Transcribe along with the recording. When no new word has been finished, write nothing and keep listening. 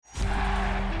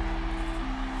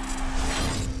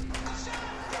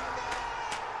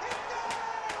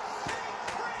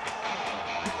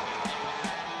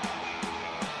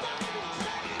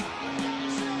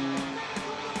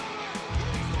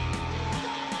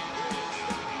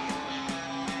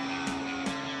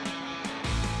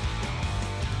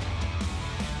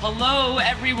Hello,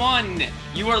 everyone.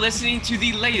 You are listening to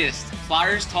the latest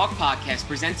Flyers Talk podcast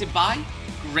presented by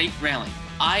Great Railing.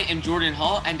 I am Jordan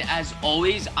Hall, and as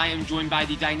always, I am joined by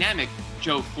the dynamic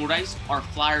Joe Fordyce, our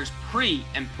Flyers pre-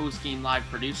 and post-game live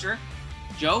producer.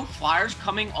 Joe, Flyers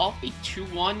coming off a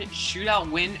 2-1 shootout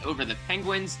win over the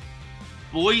Penguins.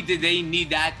 Boy, did they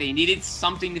need that. They needed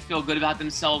something to feel good about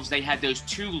themselves. They had those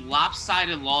two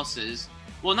lopsided losses.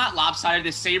 Well, not lopsided.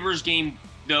 The Sabres game,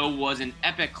 though, was an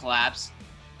epic collapse.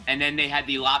 And then they had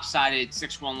the lopsided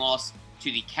 6-1 loss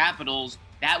to the Capitals.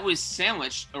 That was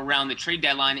sandwiched around the trade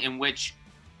deadline, in which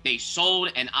they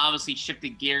sold and obviously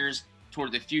shifted gears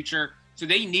toward the future. So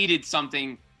they needed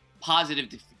something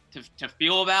positive to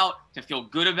feel about, to feel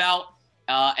good about,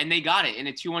 and they got it in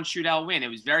a 2-1 shootout win. It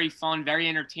was very fun, very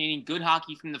entertaining, good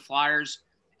hockey from the Flyers.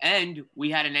 And we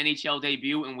had an NHL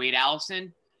debut in Wade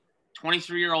Allison,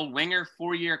 23-year-old winger,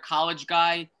 4-year college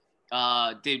guy.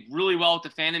 Did really well with the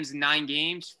Phantoms in 9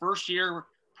 games. First year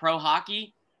pro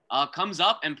hockey, comes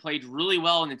up and played really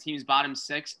well in the team's bottom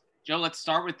 6. Joe, let's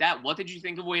start with that. What did you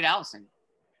think of Wade Allison?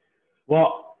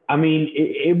 Well, I mean,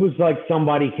 it was like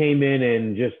somebody came in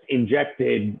and just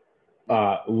injected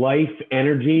life,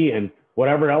 energy, and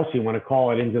whatever else you want to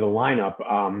call it into the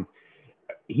lineup.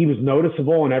 He was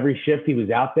noticeable in every shift he was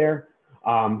out there.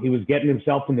 He was getting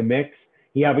himself in the mix.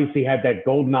 He obviously had that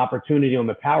golden opportunity on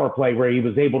the power play where he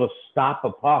was able to stop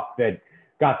a puck that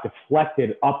got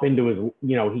deflected up into his,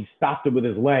 he stopped it with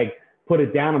his leg, put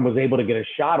it down, and was able to get a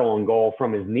shot on goal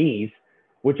from his knees,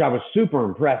 which I was super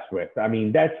impressed with. I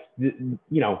mean, that's, the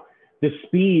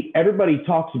speed. Everybody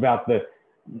talks about the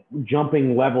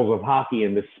jumping levels of hockey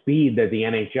and the speed that the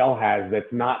NHL has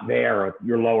that's not there at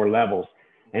your lower levels.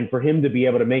 And for him to be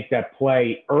able to make that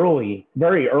play early,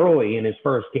 very early in his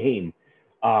first game,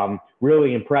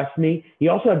 really impressed me. He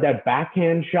also had that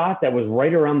backhand shot that was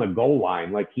right around the goal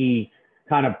line. Like he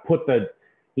kind of put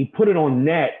it on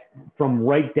net from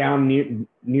right down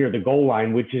near the goal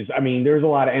line, which is, I mean, there's a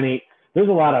lot of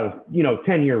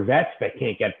 10-year vets that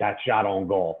can't get that shot on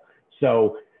goal.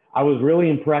 So I was really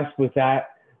impressed with that.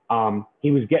 He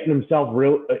was getting himself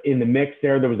real in the mix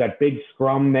there. There was that big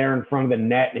scrum there in front of the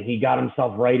net, and he got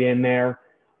himself right in there.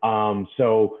 I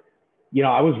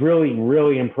was really,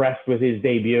 really impressed with his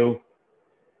debut.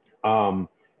 And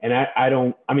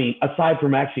aside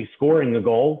from actually scoring the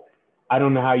goal, I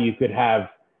don't know how you could have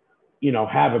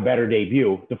a better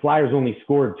debut. The Flyers only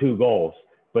scored 2 goals,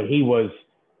 but he was,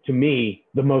 to me,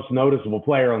 the most noticeable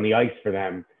player on the ice for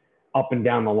them up and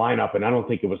down the lineup. And I don't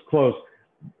think it was close,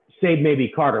 save maybe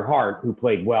Carter Hart, who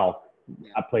played well.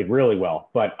 I played really well.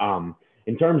 But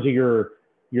in terms of your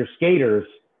skaters,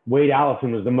 Wade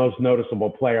Allison was the most noticeable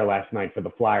player last night for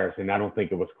the Flyers, and I don't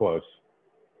think it was close.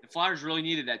 The Flyers really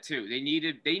needed that too. They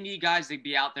need guys to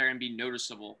be out there and be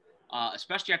noticeable,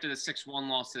 especially after the 6-1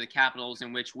 loss to the Capitals,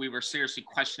 in which we were seriously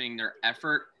questioning their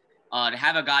effort. To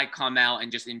have a guy come out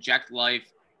and just inject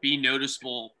life, be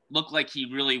noticeable, look like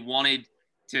he really wanted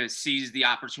to seize the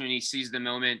opportunity, seize the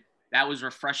moment, that was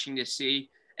refreshing to see.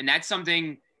 And that's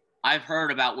something I've heard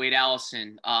about Wade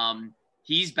Allison.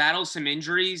 He's battled some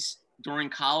injuries during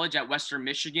college at Western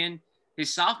Michigan.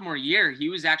 His sophomore year,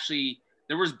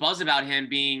 there was buzz about him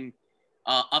being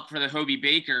up for the Hobey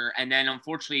Baker, and then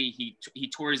unfortunately he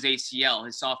tore his ACL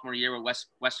his sophomore year with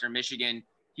Western Michigan.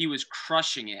 He was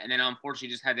crushing it, and then unfortunately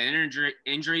just had that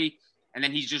injury, and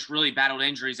then he's just really battled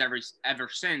injuries ever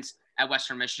since at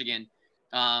Western Michigan.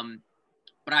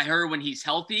 But I heard when he's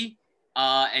healthy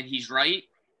and he's right,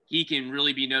 he can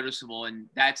really be noticeable, and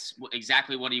that's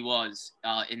exactly what he was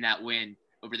in that win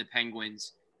over the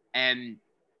Penguins. And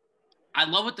I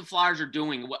love what the Flyers are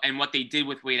doing and what they did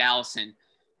with Wade Allison.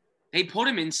 They put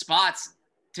him in spots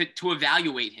to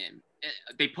evaluate him.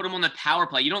 They put him on the power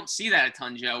play. You don't see that a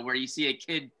ton, Joe, where you see a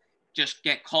kid just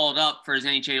get called up for his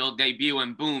NHL debut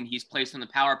and boom, he's placed on the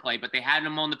power play. But they had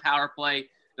him on the power play.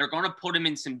 They're going to put him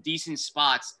in some decent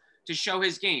spots to show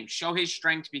his game, show his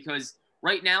strength, because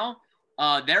right now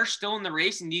they're still in the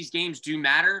race and these games do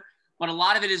matter. But a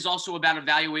lot of it is also about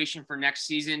evaluation for next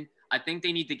season. I think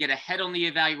they need to get ahead on the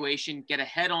evaluation, get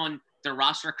ahead on their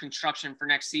roster construction for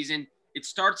next season. It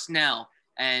starts now.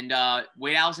 And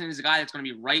Wade Allison is a guy that's going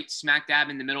to be right smack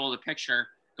dab in the middle of the picture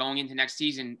going into next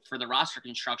season for the roster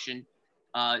construction.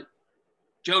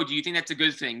 Joe, do you think that's a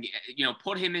good thing?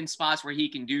 Put him in spots where he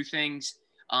can do things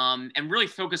and really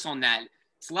focus on that.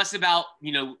 It's less about,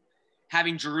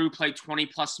 having Giroux play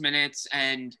 20-plus minutes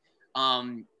and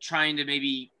trying to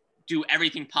maybe do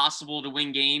everything possible to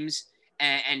win games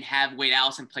and have Wade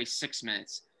Allison play 6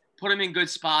 minutes. Put him in good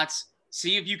spots.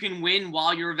 See if you can win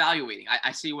while you're evaluating.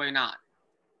 I see why not.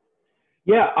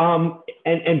 Yeah,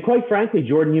 and quite frankly,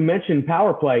 Jordan, you mentioned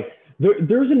power play.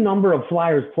 there's a number of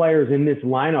Flyers players in this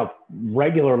lineup,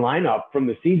 regular lineup from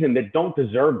the season, that don't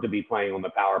deserve to be playing on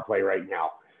the power play right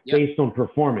now, based on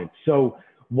performance. So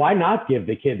why not give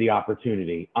the kid the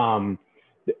opportunity?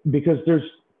 Because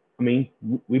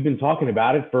we've been talking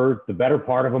about it for the better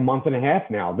part of a month and a half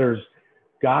now. There's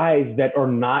guys that are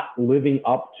not living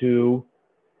up to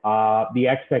the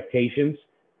expectations.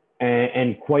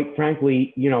 And quite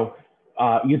frankly,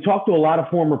 you talk to a lot of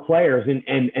former players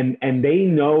and they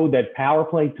know that power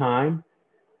play time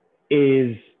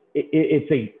is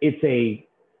it's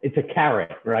a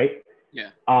carrot, right? Yeah.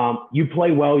 You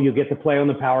play well, you'll get to play on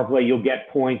the power play, you'll get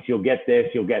points, you'll get this,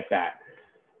 you'll get that.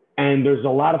 And there's a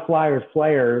lot of Flyers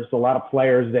players, a lot of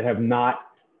players that have not,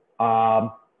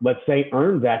 let's say,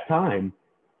 earned that time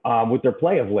with their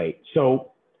play of late.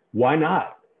 So why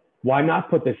not? Why not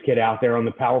put this kid out there on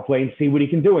the power play and see what he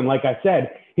can do? And like I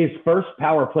said, his first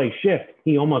power play shift,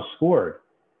 he almost scored.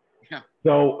 Yeah.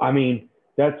 So, I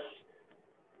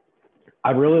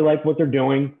really like what they're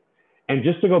doing. And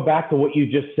just to go back to what you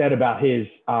just said about his,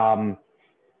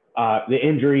 the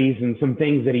injuries and some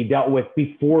things that he dealt with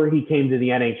before he came to the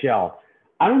NHL,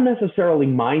 I don't necessarily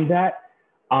mind that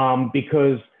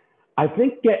because I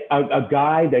think a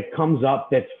guy that comes up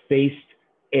that's faced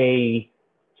a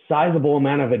sizable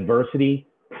amount of adversity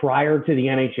prior to the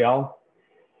NHL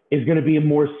is going to be a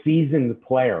more seasoned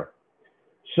player.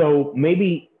 So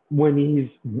maybe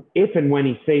if and when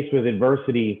he's faced with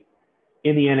adversity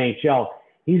in the NHL,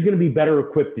 he's going to be better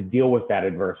equipped to deal with that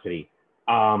adversity.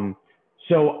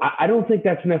 So I don't think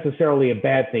that's necessarily a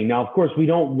bad thing. Now, of course, we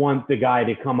don't want the guy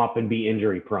to come up and be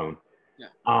injury prone.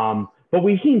 Yeah. But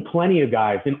we've seen plenty of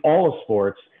guys in all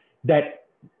sports that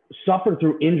suffer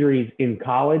through injuries in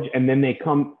college, and then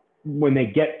when they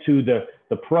get to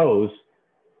the pros,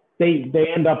 they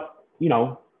end up,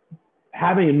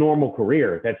 having a normal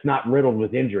career that's not riddled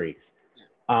with injuries.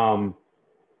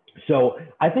 So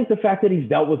I think the fact that he's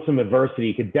dealt with some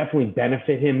adversity could definitely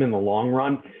benefit him in the long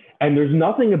run. And there's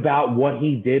nothing about what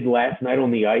he did last night on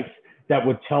the ice that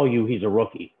would tell you he's a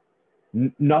rookie.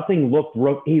 Nothing looked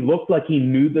he looked like he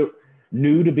knew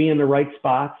to be in the right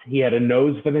spots. He had a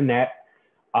nose for the net.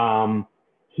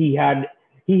 He had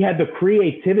the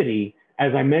creativity,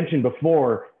 as I mentioned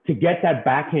before, to get that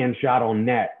backhand shot on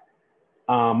net.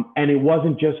 And it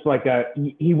wasn't just like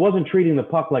he wasn't treating the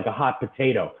puck like a hot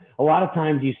potato. A lot of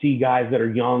times you see guys that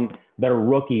are young, that are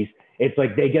rookies. It's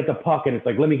like they get the puck and it's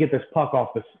like, let me get this puck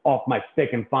off my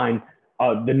stick and find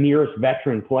the nearest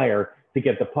veteran player to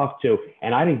get the puck to.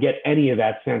 And I didn't get any of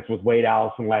that sense with Wade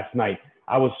Allison last night.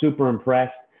 I was super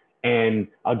impressed. And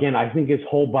again, I think his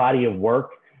whole body of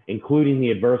work, including the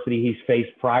adversity he's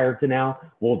faced prior to now,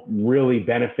 will really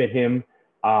benefit him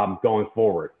going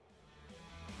forward.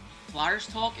 Flyers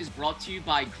Talk is brought to you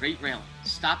by Great Railing.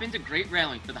 Stop into Great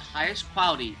Railing for the highest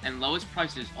quality and lowest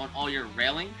prices on all your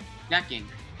railing, decking,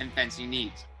 and fencing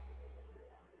needs.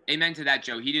 Amen to that,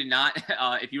 Joe. He did not.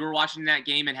 If you were watching that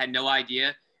game and had no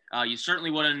idea, you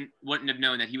certainly wouldn't have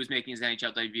known that he was making his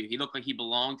NHL debut. He looked like he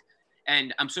belonged.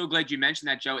 And I'm so glad you mentioned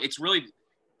that, Joe.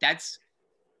 That's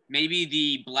maybe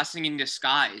the blessing in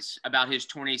disguise about his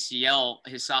torn ACL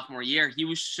his sophomore year. He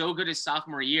was so good his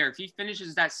sophomore year. If he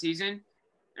finishes that season,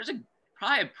 there's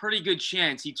probably a pretty good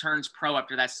chance he turns pro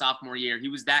after that sophomore year. He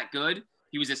was that good.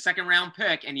 He was a second-round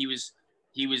pick, and he was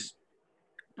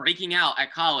breaking out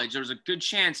at college. There was a good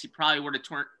chance he probably would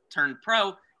have turned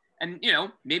pro, and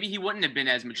maybe he wouldn't have been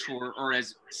as mature or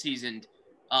as seasoned.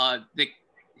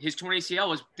 His torn ACL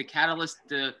was the catalyst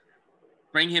to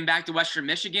bring him back to Western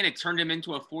Michigan. It turned him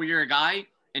into a 4-year guy,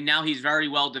 and now he's very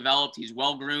well developed. He's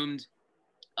well groomed.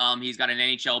 He's got an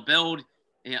NHL build.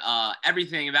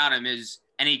 Everything about him is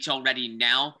NHL ready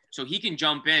now, so he can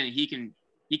jump in and he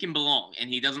can belong, and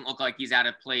he doesn't look like he's out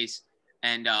of place.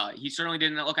 And he certainly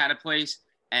didn't look out of place.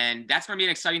 And that's going to be an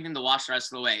exciting thing to watch the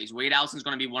rest of the way. Wade Allison's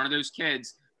going to be one of those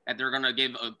kids that they're going to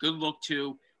give a good look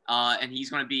to, and he's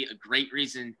going to be a great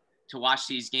reason to watch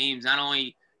these games. Not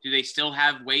only do they still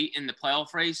have weight in the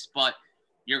playoff race, but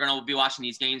you're going to be watching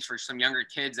these games for some younger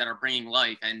kids that are bringing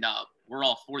life, and we're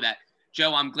all for that.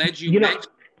 Joe, I'm glad you mentioned.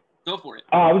 Go for it.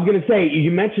 I was going to say,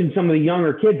 you mentioned some of the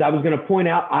younger kids. I was going to point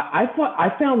out, I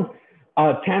found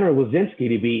Tanner Laczynski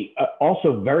to be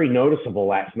also very noticeable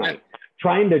last night,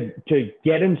 trying to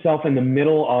get himself in the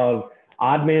middle of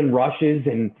odd man rushes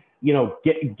and,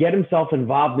 get himself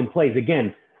involved in plays.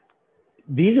 Again,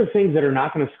 these are things that are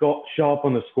not going to show up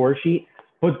on the score sheet,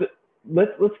 but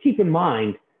let's keep in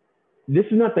mind, this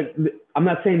is not I'm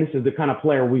not saying this is the kind of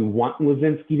player we want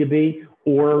Laczynski to be,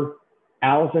 or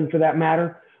Allison for that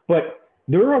matter, but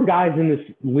there are guys in this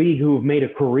league who have made a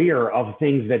career of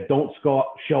things that don't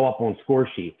show up on score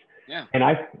sheets. Yeah. And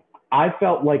I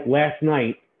felt like last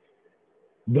night,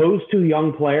 those two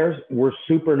young players were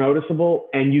super noticeable,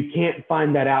 and you can't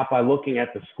find that out by looking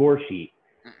at the score sheet.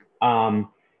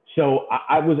 So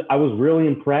I was really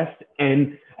impressed,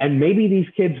 and maybe these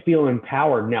kids feel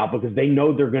empowered now because they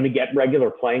know they're going to get regular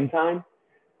playing time,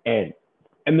 and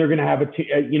they're going to have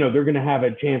they're going to have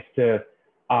a chance to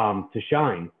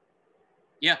shine.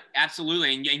 Yeah,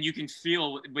 absolutely, and you can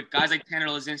feel with guys like Tanner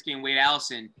Laczynski and Wade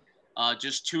Allison,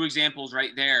 just two examples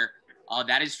right there.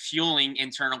 That is fueling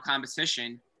internal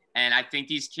competition. And I think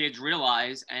these kids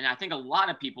realize, and I think a lot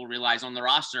of people realize on the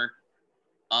roster,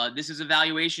 this is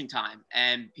evaluation time,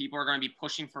 and people are going to be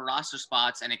pushing for roster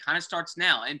spots, and it kind of starts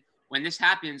now. And when this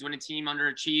happens, when a team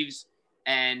underachieves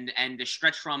and the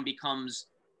stretch run becomes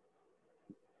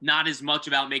not as much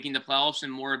about making the playoffs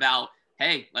and more about,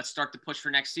 hey, let's start the push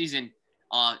for next season,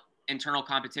 internal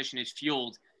competition is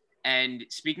fueled. And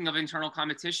speaking of internal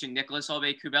competition, Nicolas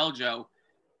Aube-Kubel,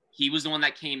 he was the one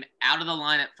that came out of the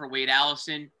lineup for Wade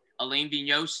Allison. Alain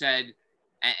Vigneault said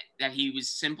that he's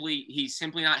simply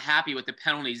not happy with the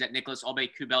penalties that Nicolas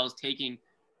Aube-Kubel is taking.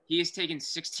 He has taken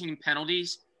 16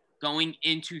 penalties going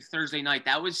into Thursday night.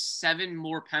 That was 7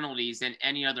 more penalties than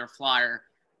any other Flyer.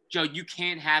 Joe, you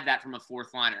can't have that from a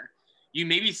fourth liner. You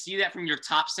maybe see that from your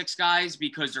top 6 guys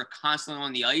because they're constantly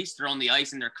on the ice. They're on the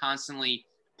ice and they're constantly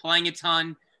playing a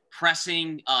ton,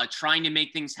 pressing, trying to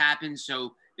make things happen.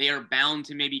 So they are bound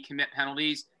to maybe commit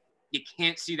penalties. You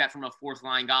can't see that from a fourth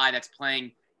line guy that's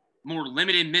playing more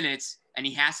limited minutes, and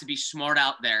he has to be smart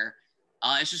out there.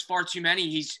 It's just far too many.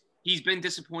 He's been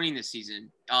disappointing this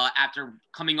season. After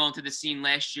coming onto the scene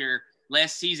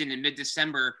last season in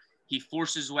mid-December, he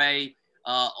forced his way.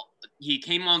 He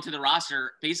came onto the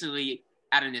roster basically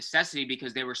out of necessity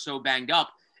because they were so banged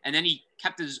up, and then he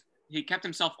kept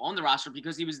himself on the roster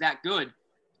because he was that good.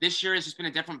 This year has just been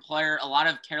a different player, a lot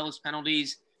of careless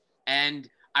penalties, and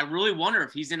I really wonder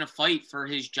if he's in a fight for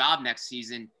his job next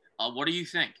season. What do you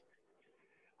think?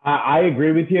 I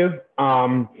agree with you.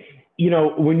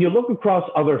 When you look across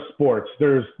other sports,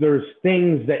 there's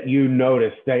things that you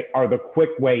notice that are the quick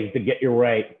ways to get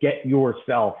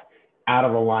yourself out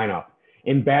of the lineup.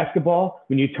 In basketball,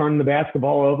 when you turn the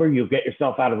basketball over, you'll get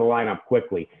yourself out of the lineup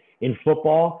quickly. In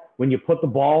football, when you put the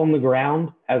ball on the ground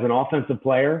as an offensive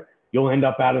player, you'll end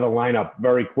up out of the lineup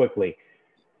very quickly.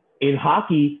 In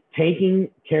hockey,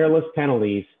 taking careless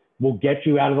penalties will get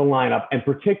you out of the lineup, and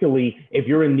particularly if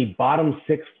you're in the bottom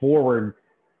 6 forward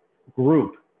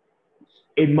group,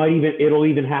 it'll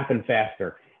even happen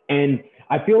faster. And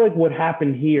I feel like what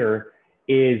happened here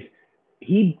is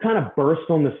he kind of burst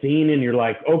on the scene, and you're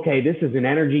like, okay, this is an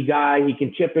energy guy. He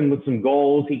can chip in with some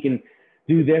goals. He can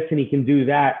do this and he can do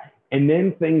that. And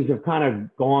then things have kind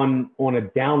of gone on a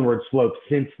downward slope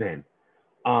since then.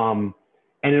 And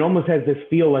it almost has this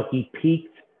feel like he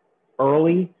peaked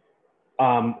early,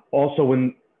 also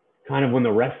when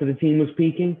the rest of the team was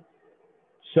peaking.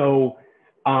 So,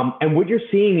 and what you're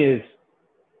seeing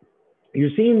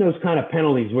those kind of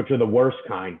penalties, which are the worst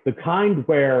kind, the kind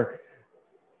where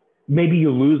maybe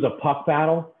you lose a puck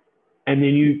battle and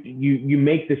then you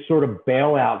make this sort of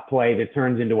bailout play that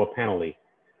turns into a penalty.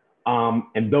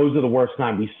 And those are the worst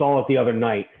kind. We saw it the other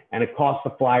night, and it cost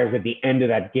the Flyers at the end of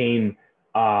that game,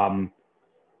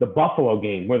 the Buffalo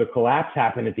game, where the collapse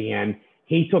happened at the end.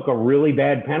 He took a really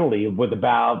bad penalty with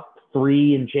about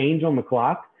 3 and change on the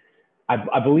clock.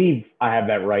 I believe I have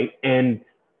that right. And,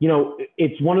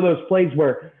 it's one of those plays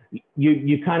where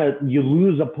you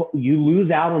lose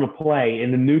out on a play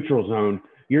in the neutral zone.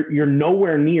 You're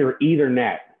nowhere near either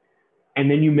net. And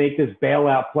then you make this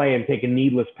bailout play and take a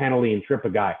needless penalty and trip a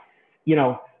guy.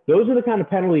 Those are the kind of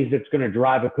penalties that's going to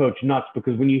drive a coach nuts,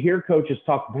 because when you hear coaches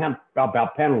talk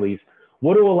about penalties,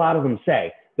 what do a lot of them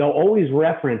say? They'll always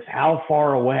reference how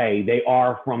far away they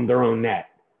are from their own net.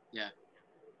 Yeah.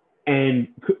 And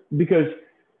because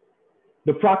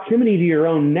the proximity to your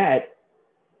own net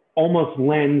almost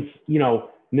lends,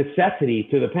 necessity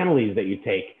to the penalties that you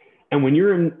take. And when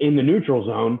you're in the neutral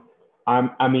zone,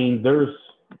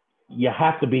 you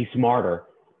have to be smarter.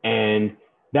 And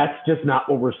that's just not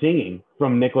what we're seeing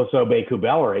from Nicolas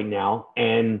Aube-Kubel right now.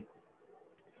 And,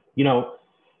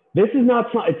 this is not,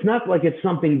 it's not like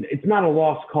it's not a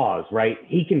lost cause, right?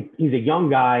 He's a young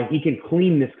guy. He can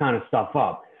clean this kind of stuff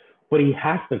up, but he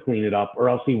has to clean it up or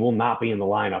else he will not be in the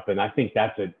lineup. And I think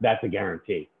that's a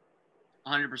guarantee.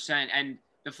 100%. And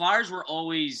the Flyers were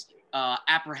always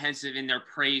apprehensive in their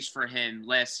praise for him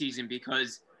last season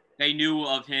because they knew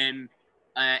of him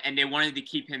and they wanted to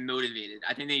keep him motivated.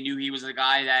 I think they knew he was a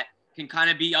guy that can kind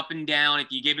of be up and down.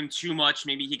 If you give him too much,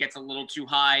 maybe he gets a little too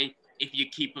high. If you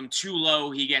keep him too low,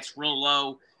 he gets real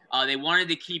low. They wanted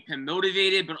to keep him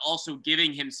motivated, but also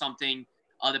giving him something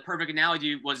The perfect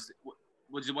analogy was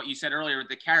what you said earlier with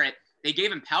the carrot. They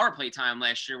gave him power play time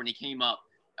last year when he came up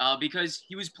because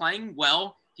he was playing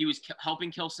well. He was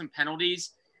helping kill some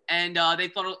penalties. And they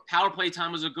thought power play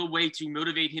time was a good way to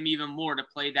motivate him even more to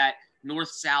play that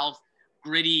north-south,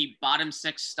 gritty, bottom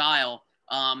six style.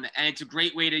 And it's a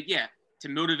great way to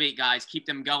motivate guys, keep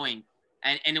them going.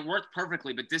 And it worked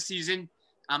perfectly. But this season,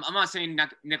 I'm not saying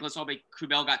Nicolas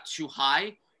Aube-Kubel got too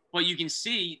high, but you can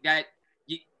see that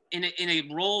in a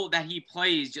role that he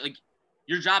plays, like,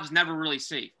 your job's never really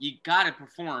safe. You got to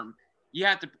perform. You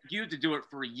have to do it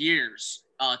for years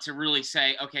to really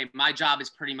say, okay, my job is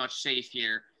pretty much safe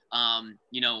here.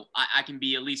 I can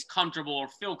be at least comfortable or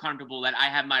feel comfortable that I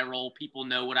have my role. People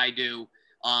know what I do,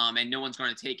 and no one's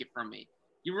going to take it from me.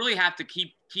 You really have to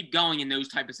keep going in those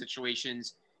type of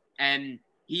situations. And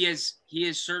he has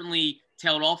certainly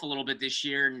tailed off a little bit this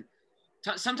year. And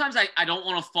sometimes I don't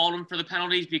want to fault him for the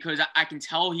penalties because I can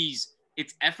tell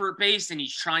it's effort based and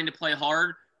he's trying to play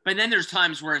hard. But then there's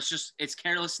times where it's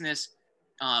carelessness,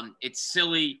 it's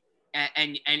silly,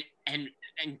 and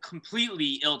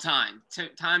completely ill-timed.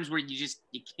 Times where you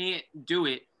can't do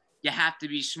it. You have to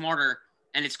be smarter,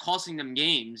 and it's costing them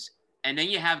games. And then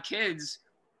you have kids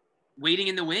waiting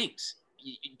in the wings.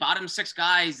 Bottom six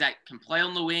guys that can play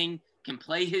on the wing, can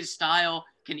play his style,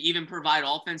 can even provide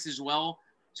offense as well.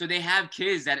 So they have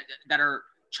kids that are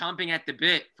chomping at the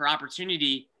bit for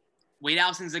opportunity. Wade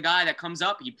Allison's the guy that comes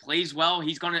up. He plays well.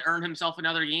 He's going to earn himself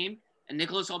another game. And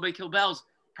Nicolas Aube-Kubel's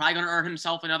probably going to earn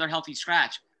himself another healthy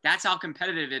scratch. That's how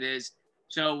competitive it is.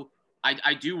 So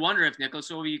I do wonder if Nicolas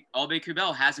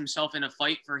Aube-Kubel has himself in a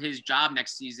fight for his job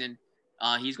next season.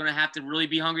 He's going to have to really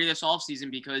be hungry this offseason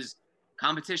because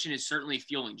competition is certainly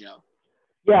fueling, Joe.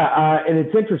 Yeah, and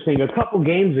it's interesting. A couple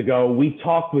games ago, we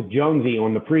talked with Jonesy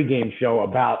on the pregame show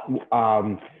about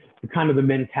kind of the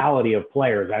mentality of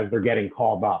players as they're getting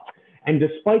called up. And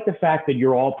despite the fact that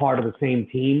you're all part of the same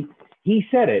team, he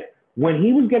said it. When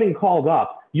he was getting called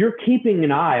up, you're keeping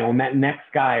an eye on that next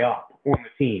guy up on the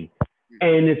team.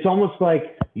 And it's almost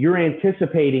like you're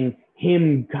anticipating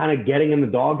him kind of getting in the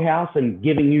doghouse and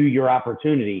giving you your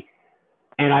opportunity.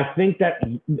 And I think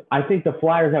the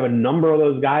Flyers have a number of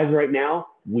those guys right now.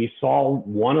 We saw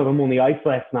one of them on the ice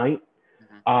last night.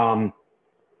 And,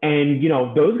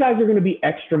 those guys are going to be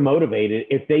extra motivated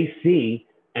if they see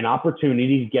an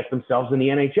opportunity to get themselves in the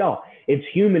NHL. It's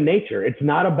human nature. It's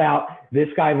not about this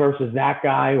guy versus that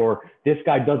guy or this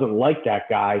guy doesn't like that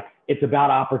guy. It's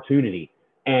about opportunity.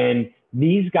 And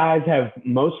these guys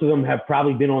most of them have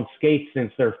probably been on skates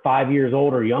since they're 5 years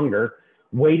old or younger,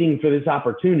 waiting for this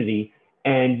opportunity.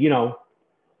 And,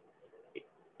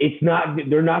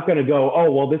 they're not going to go, oh,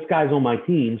 well, this guy's on my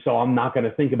team, so I'm not going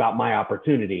to think about my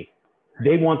opportunity.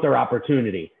 They want their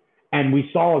opportunity. And we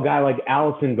saw a guy like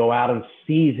Allison go out and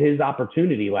seize his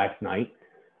opportunity last night.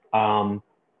 And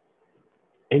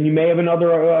you may have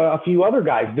a few other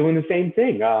guys doing the same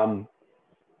thing.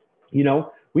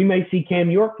 We may see Cam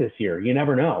York this year. You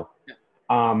never know.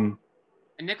 And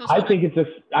I think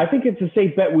it's a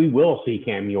safe bet we will see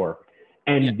Cam York.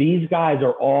 And these guys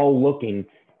are all looking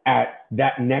at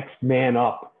that next man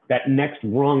up, that next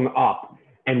rung up,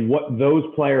 and what those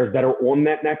players that are on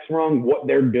that next rung, what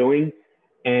they're doing.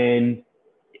 And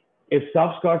if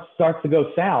stuff starts to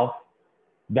go south,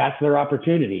 that's their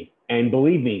opportunity. And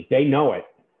believe me, they know it.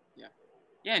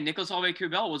 Yeah. Nicolas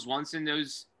Aube-Kubel was once in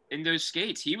those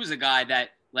skates. He was a guy that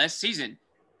last season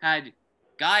had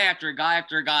guy after guy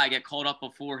after guy get called up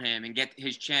before him and get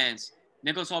his chance.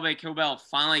 Nicolas Aube-Kubel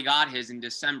finally got his in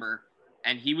December,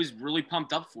 and he was really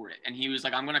pumped up for it. And he was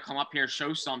like, I'm going to come up here,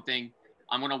 show something.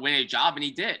 I'm going to win a job. And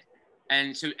he did.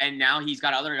 And now he's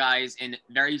got other guys in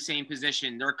very same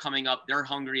position. They're coming up. They're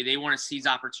hungry. They want to seize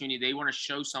opportunity. They want to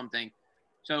show something.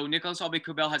 So Nicolas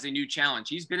Aube-Kubel has a new challenge.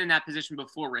 He's been in that position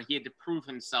before where he had to prove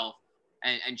himself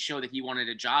and show that he wanted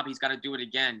a job. He's got to do it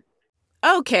again.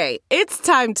 Okay, it's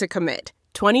time to commit.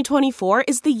 2024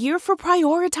 is the year for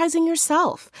prioritizing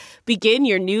yourself. Begin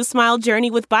your new smile journey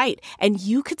with Byte, and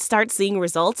you could start seeing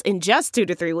results in just 2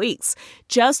 to 3 weeks.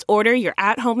 Just order your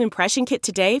at-home impression kit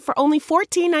today for only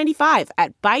 $14.95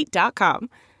 at Byte.com.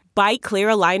 Byte Clear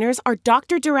aligners are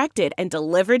doctor-directed and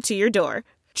delivered to your door.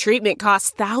 Treatment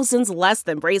costs thousands less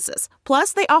than braces.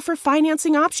 Plus, they offer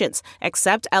financing options,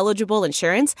 accept eligible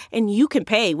insurance, and you can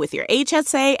pay with your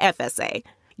HSA FSA.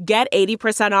 Get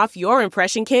 80% off your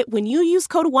impression kit when you use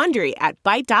code WONDERY at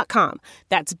Byte.com.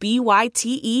 That's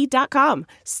BYTE.com.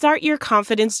 Start your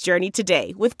confidence journey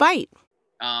today with Byte.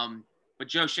 But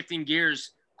Joe, shifting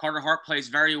gears, Carter Hart plays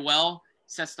very well,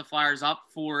 sets the Flyers up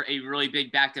for a really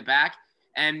big back-to-back.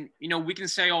 And, we can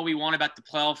say all we want about the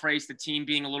playoff race, the team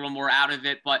being a little more out of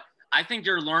it, but I think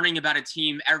you're learning about a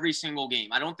team every single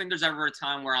game. I don't think there's ever a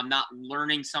time where I'm not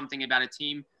learning something about a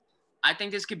team. I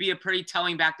think this could be a pretty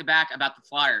telling back-to-back about the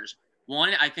Flyers.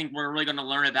 One, I think we're really going to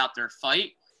learn about their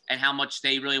fight and how much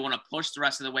they really want to push the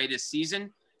rest of the way this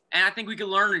season. And I think we can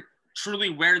learn truly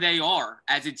where they are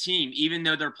as a team, even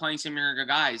though they're playing some younger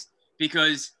guys,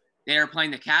 because they are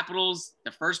playing the Capitals,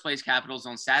 the first-place Capitals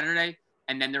on Saturday,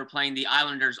 and then they're playing the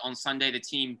Islanders on Sunday, the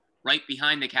team right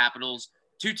behind the Capitals.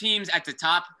 Two teams at the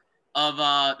top of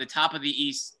the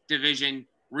East Division,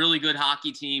 really good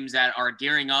hockey teams that are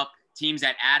gearing up, teams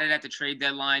that added at the trade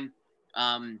deadline,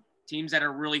 teams that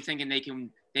are really thinking they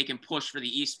can push for the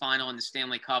East Final and the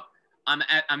Stanley Cup.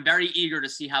 I'm very eager to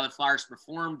see how the Flyers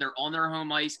perform. They're on their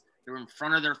home ice. They're in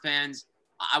front of their fans.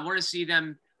 I want to see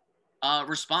them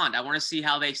respond. I want to see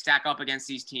how they stack up against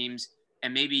these teams,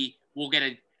 and maybe we'll get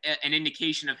an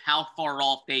indication of how far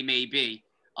off they may be.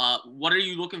 What are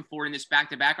you looking for in this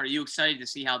back-to-back? Are you excited to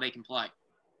see how they can play?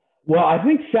 Well, I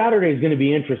think Saturday is going to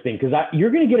be interesting because you're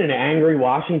going to get an angry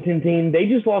Washington team. They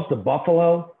just lost to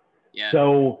Buffalo. Yeah.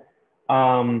 So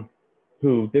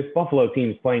this Buffalo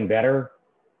team is playing better,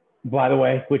 by the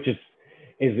way, which is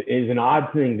an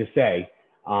odd thing to say.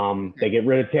 They get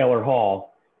rid of Taylor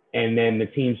Hall, and then the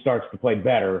team starts to play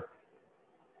better.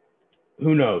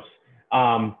 Who knows?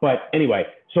 But anyway,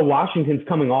 so Washington's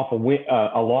coming off a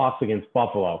loss against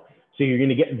Buffalo. So you're going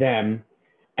to get them,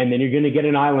 and then you're going to get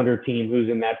an Islander team who's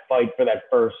in that fight for that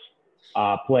first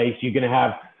place. You're going to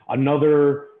have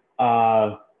another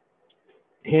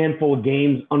handful of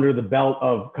games under the belt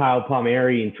of Kyle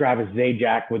Palmieri and Travis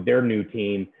Zajac with their new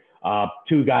team,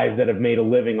 two guys that have made a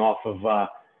living off of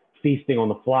feasting on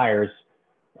the Flyers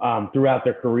throughout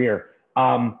their career.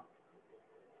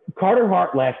 Carter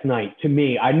Hart last night, to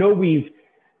me, I know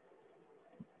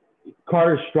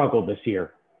Carter struggled this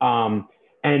year.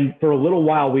 And for a little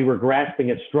while, we were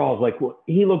grasping at straws. Like, well,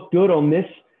 he looked good on this,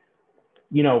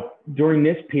 during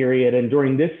this period and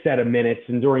during this set of minutes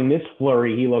and during this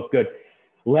flurry, he looked good.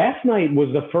 Last night was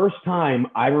the first time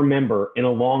I remember in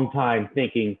a long time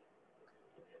thinking,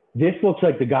 this looks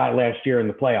like the guy last year in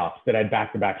the playoffs that had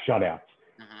back-to-back shutouts.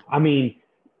 I mean,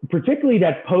 particularly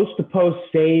that post-to-post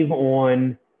save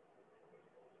on,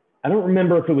 I don't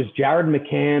remember if it was Jared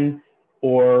McCann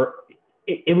or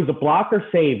it was a blocker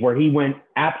save where he went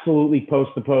absolutely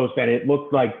post-to-post and it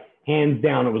looked like hands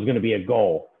down it was going to be a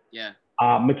goal. Yeah.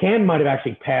 McCann might have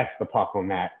actually passed the puck on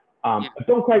that. I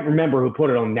don't quite remember who put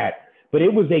it on net, but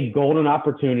it was a golden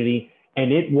opportunity,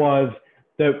 and it was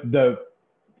the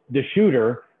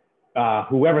shooter,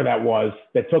 whoever that was,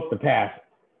 that took the pass.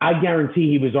 I guarantee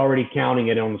he was already counting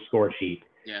it on the score sheet.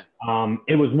 Yeah.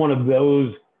 It was one of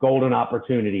those golden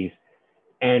opportunities,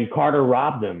 and Carter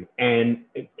robbed them. And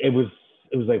it was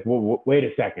like, well, wait a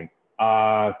second.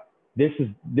 This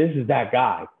is that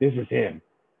guy. This is him.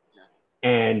 Yeah.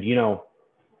 And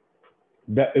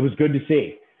it was good to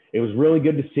see. It was really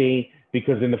good to see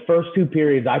because in the first two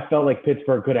periods, I felt like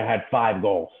Pittsburgh could have had 5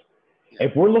 goals. Yeah.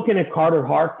 If we're looking at Carter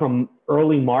Hart from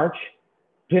early March,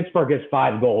 Pittsburgh has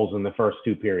 5 goals in the first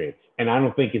 2 periods. And I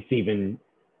don't think it's even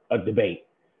a debate.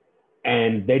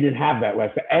 And they didn't have that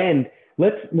last. And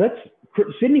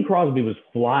Sidney Crosby was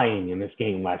flying in this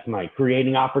game last night,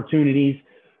 creating opportunities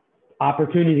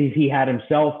he had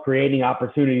himself, creating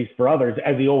opportunities for others,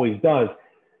 as he always does.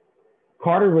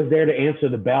 Carter was there to answer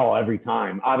the bell every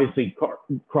time. Obviously,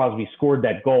 Crosby scored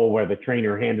that goal where the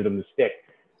trainer handed him the stick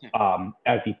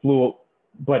as he flew.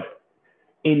 But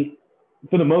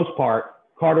for the most part,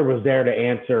 Carter was there to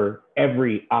answer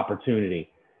every opportunity.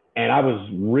 And I was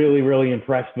really, really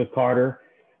impressed with Carter.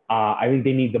 I think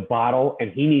they need to bottle,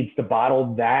 and he needs to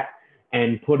bottle that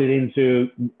and put it into,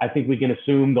 I think we can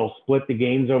assume they'll split the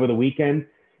games over the weekend.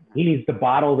 He needs to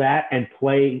bottle that and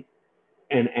play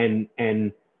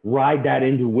and ride that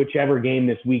into whichever game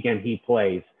this weekend he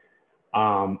plays.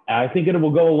 I think it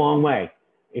will go a long way.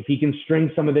 If he can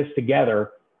string some of this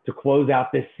together to close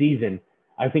out this season,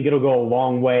 I think it'll go a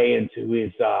long way into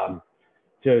his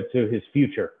to his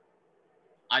future.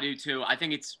 I do too. I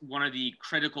think it's one of the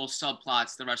critical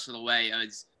subplots the rest of the way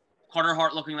is Carter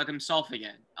Hart looking like himself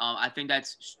again. I think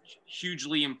that's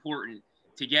hugely important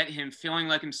to get him feeling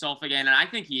like himself again. And I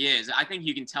think he is. I think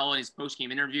you can tell in his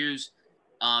post-game interviews,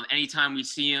 anytime we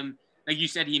see him, like you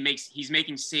said, he's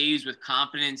making saves with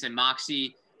confidence and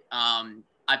moxie.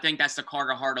 I think that's the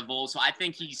Carter Hart of old. So I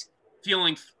think he's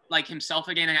feeling like himself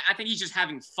again. And I think he's just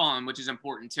having fun, which is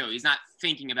important too. He's not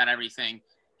thinking about everything.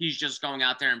 He's just going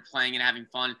out there and playing and having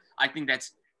fun. I think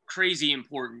that's crazy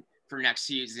important for next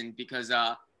season because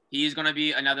he is going to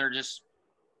be another just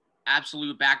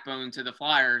absolute backbone to the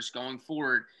Flyers going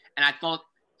forward. And I thought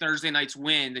Thursday night's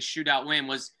win, the shootout win,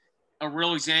 was a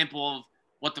real example of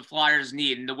what the Flyers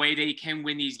need and the way they can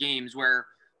win these games where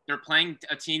they're playing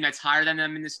a team that's higher than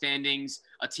them in the standings,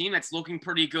 a team that's looking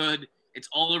pretty good. It's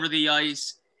all over the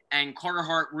ice. And Carter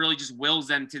Hart really just wills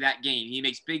them to that game. He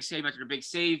makes big save after big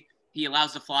save. He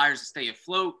allows the Flyers to stay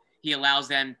afloat. He allows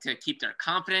them to keep their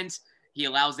confidence. He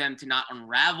allows them to not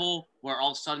unravel where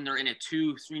all of a sudden they're in a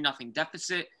 2-3-0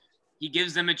 deficit. He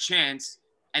gives them a chance,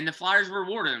 and the Flyers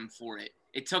rewarded him for it.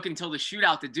 It took until the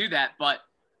shootout to do that, but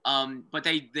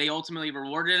they ultimately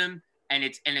rewarded him, and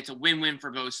it's a win-win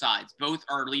for both sides. Both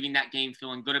are leaving that game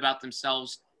feeling good about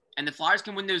themselves, and the Flyers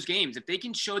can win those games. If they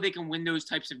can show they can win those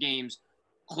types of games,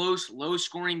 close,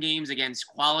 low-scoring games against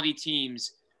quality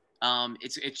teams,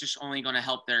 it's just only going to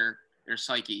help their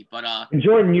psyche. But and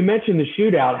Jordan, you mentioned the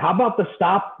shootout. How about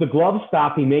the glove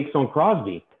stop he makes on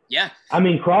Crosby? Yeah. I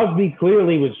mean, Crosby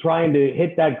clearly was trying to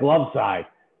hit that glove side,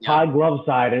 high glove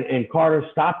side, and Carter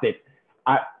stopped it.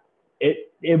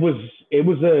 It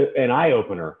was an eye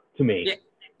opener to me. Yeah.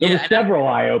 There were several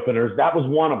eye openers. That was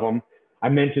one of them. I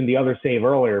mentioned the other save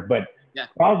earlier, but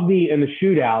Crosby in the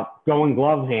shootout going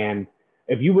glove hand.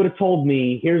 If you would have told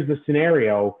me, here's the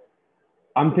scenario,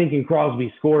 I'm thinking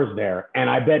Crosby scores there, and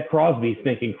I bet Crosby's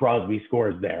thinking Crosby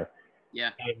scores there.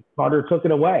 Yeah. And Carter took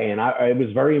it away, and it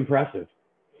was very impressive.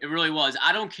 It really was.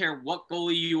 I don't care what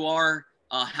goalie you are,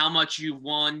 how much you've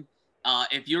won.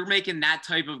 If you're making that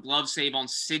type of glove save on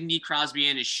Sidney Crosby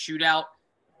in his shootout,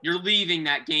 you're leaving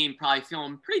that game probably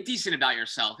feeling pretty decent about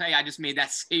yourself. Hey, I just made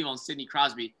that save on Sidney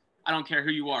Crosby. I don't care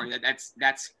who you are.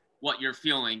 That's what you're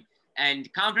feeling.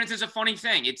 And confidence is a funny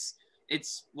thing.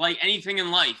 It's like anything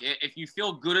in life. If you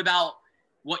feel good about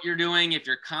what you're doing, if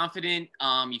you're confident,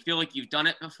 you feel like you've done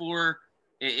it before,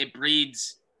 it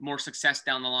breeds more success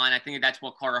down the line. I think that's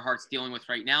what Carter Hart's dealing with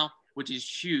right now, which is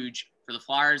huge for the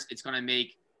Flyers. It's going to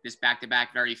make this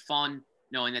back-to-back very fun,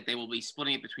 knowing that they will be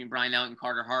splitting it between Brian Elliott and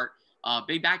Carter Hart.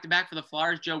 Big back-to-back for the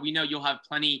Flyers, Joe. We know you'll have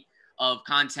plenty of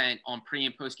content on pre-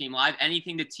 and post-game live.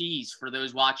 Anything to tease for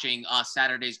those watching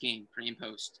Saturday's game, pre- and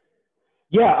post?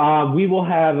 Yeah, we will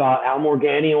have Al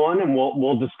Morganti on, and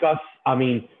we'll discuss. I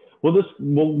mean, we'll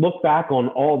look back on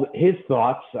all his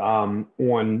thoughts on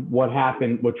what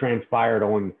happened, what transpired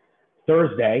on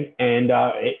Thursday, and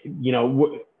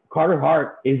Carter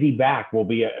Hart, is he back? Will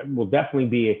definitely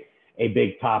be a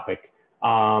big topic,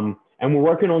 and we're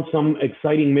working on some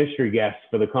exciting mystery guests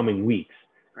for the coming weeks.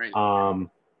 Great.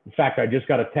 In fact, I just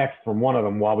got a text from one of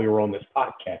them while we were on this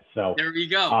podcast. So there we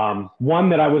go. One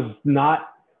that I was not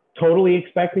totally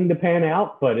expecting to pan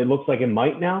out, but it looks like it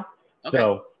might now. Okay.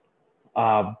 So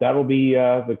that'll be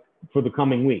for the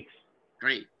coming weeks.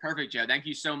 Great. Perfect, Joe. Thank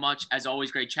you so much. As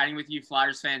always, great chatting with you,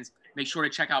 Flyers fans. Make sure to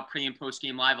check out pre- and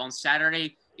post-game live on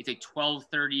Saturday. It's a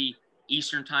 12:30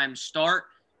 Eastern time start.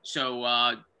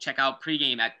 So check out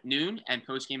pregame at noon and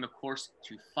postgame, of course,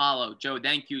 to follow. Joe,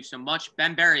 thank you so much.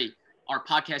 Ben Berry, our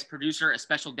podcast producer, a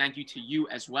special thank you to you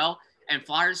as well. And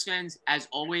Flyers fans, as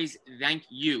always, thank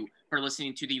you for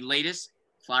listening to the latest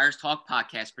Flyers Talk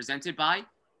podcast presented by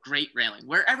Great Railing.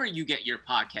 Wherever you get your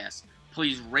podcasts,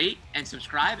 please rate and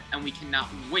subscribe, and we cannot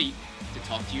wait to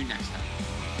talk to you next time.